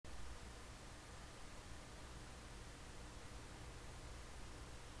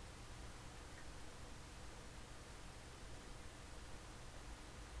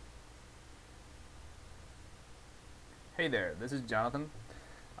Hey there, this is Jonathan.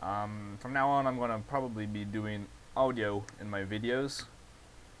 From now on, I'm going to probably be doing audio in my videos.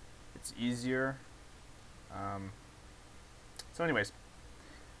 It's easier. Um, anyways,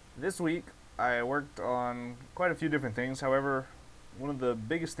 this week I worked on quite a few different things. However, one of the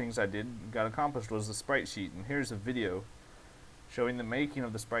biggest things I got accomplished was the Sprite sheet. And here's a video showing the making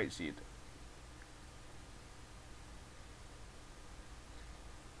of the Sprite sheet.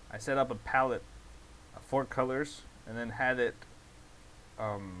 I set up a palette of 4 colors and then had it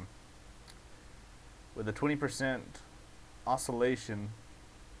with a 20% oscillation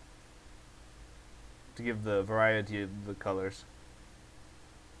to give the variety of the colors.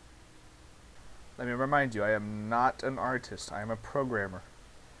 Let me remind you, I am not an artist. I am a programmer.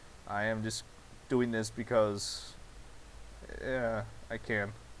 I am just doing this because I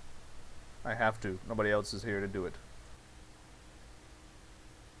can. I have to. Nobody else is here to do it.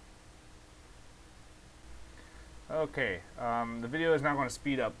 Okay, the video is now going to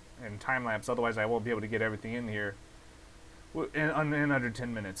speed up and time lapse, otherwise I won't be able to get everything in here in under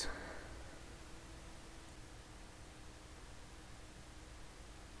 10 minutes.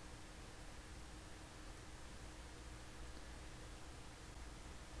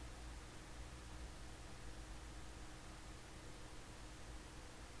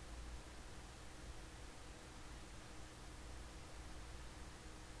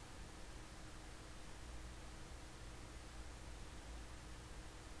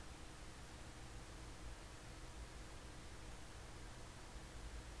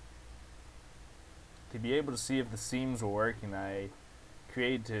 To be able to see if the seams were working, I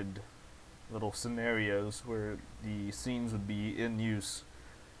created little scenarios where the seams would be in use.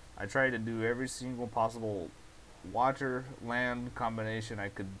 I tried to do every single possible water land combination I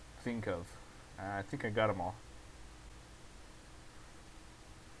could think of. I think I got them all.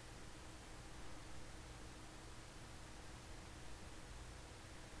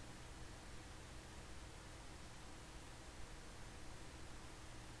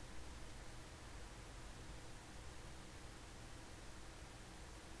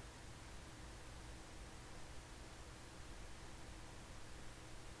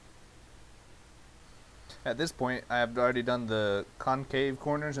 At this point, I have already done the concave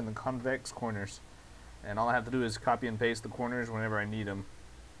corners and the convex corners, and all I have to do is copy and paste the corners whenever I need them.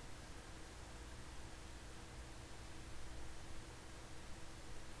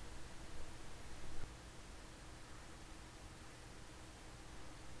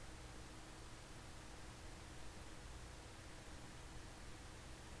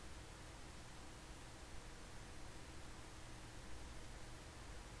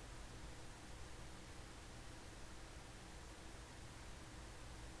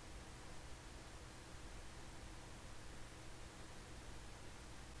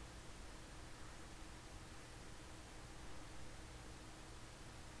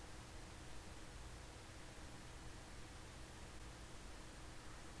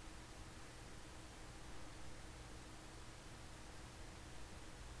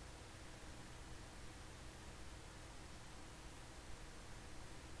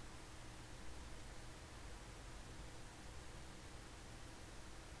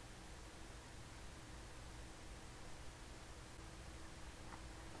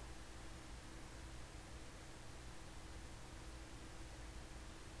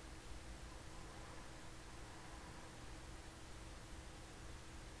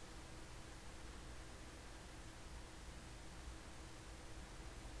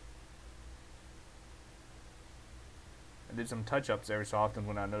 I did some touch-ups every so often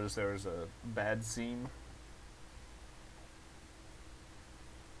when I noticed there was a bad seam.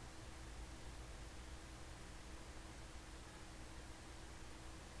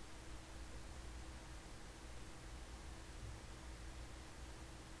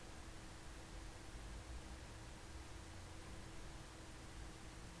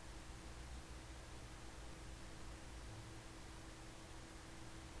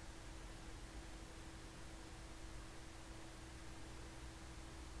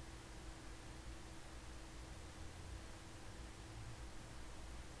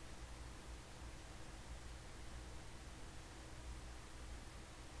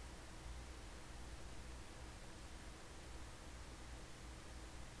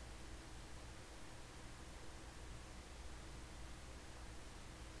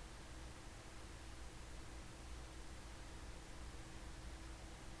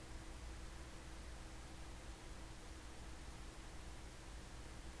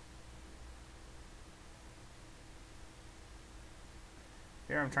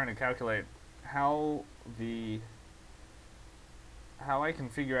 Here I'm trying to calculate how I can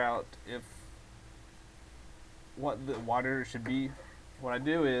figure out if what the water should be, what I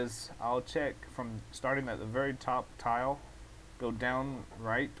do is I'll check from starting at the very top tile, go down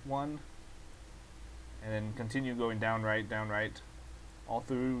right one, and then continue going down right, all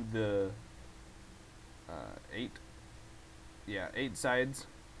through the 8 sides,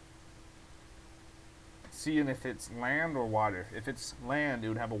 seeing if it's land or water. If it's land, it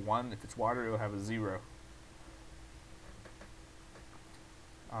would have a 1. If it's water, it would have a 0.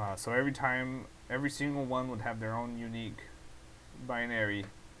 So every single one would have their own unique binary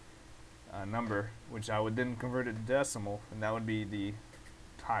number, which I would then convert it to decimal, and that would be the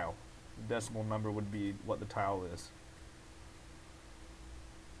tile. The decimal number would be what the tile is.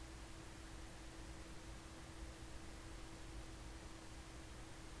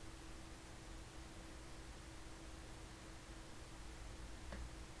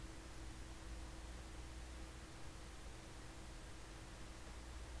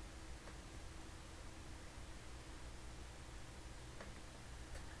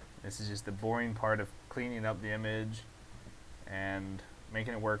 This is just the boring part of cleaning up the image and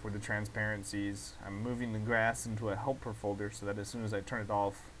making it work with the transparencies. I'm moving the grass into a helper folder so that as soon as I turn it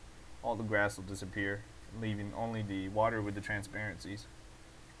off, all the grass will disappear, leaving only the water with the transparencies.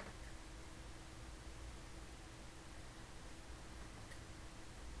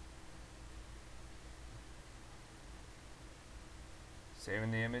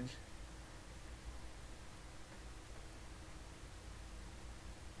 Saving the image.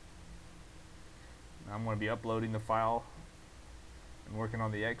 I'm going to be uploading the file and working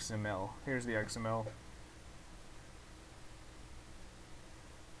on the XML. Here's the XML.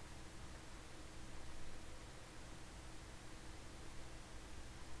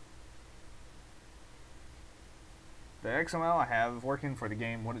 The XML I have working for the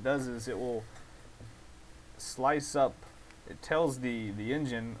game, what it does is it will slice up, it tells the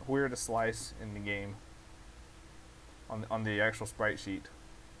engine where to slice in the game on the actual sprite sheet.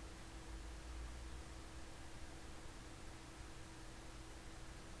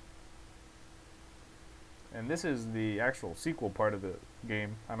 And this is the actual sequel part of the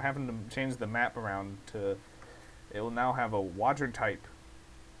game. I'm having to change the map around to, it will now have a water type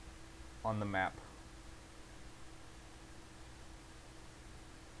on the map.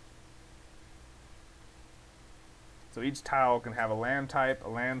 So each tile can have a land type, a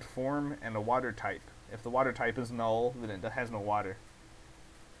land form, and a water type. If the water type is null, then it has no water.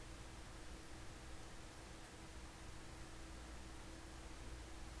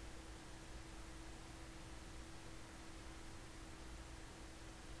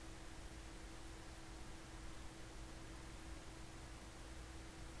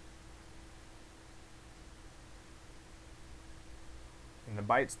 And the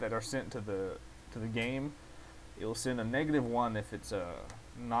bytes that are sent to the game, it will send a -1 if it's a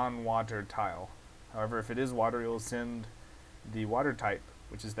non-water tile. However, if it is water, it will send the water type,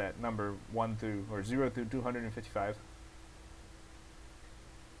 which is that number 0 through 255.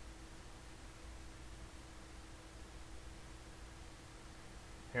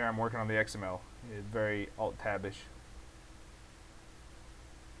 Here I'm working on the XML. It's very alt-tabish.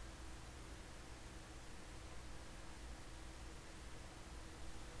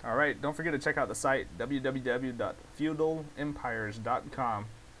 Alright, don't forget to check out the site www.feudalempires.com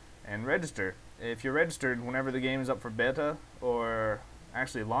and register. If you're registered, whenever the game is up for beta or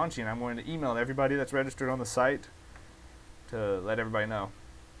actually launching, I'm going to email everybody that's registered on the site to let everybody know.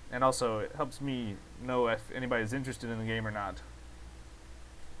 And also, it helps me know if anybody's interested in the game or not.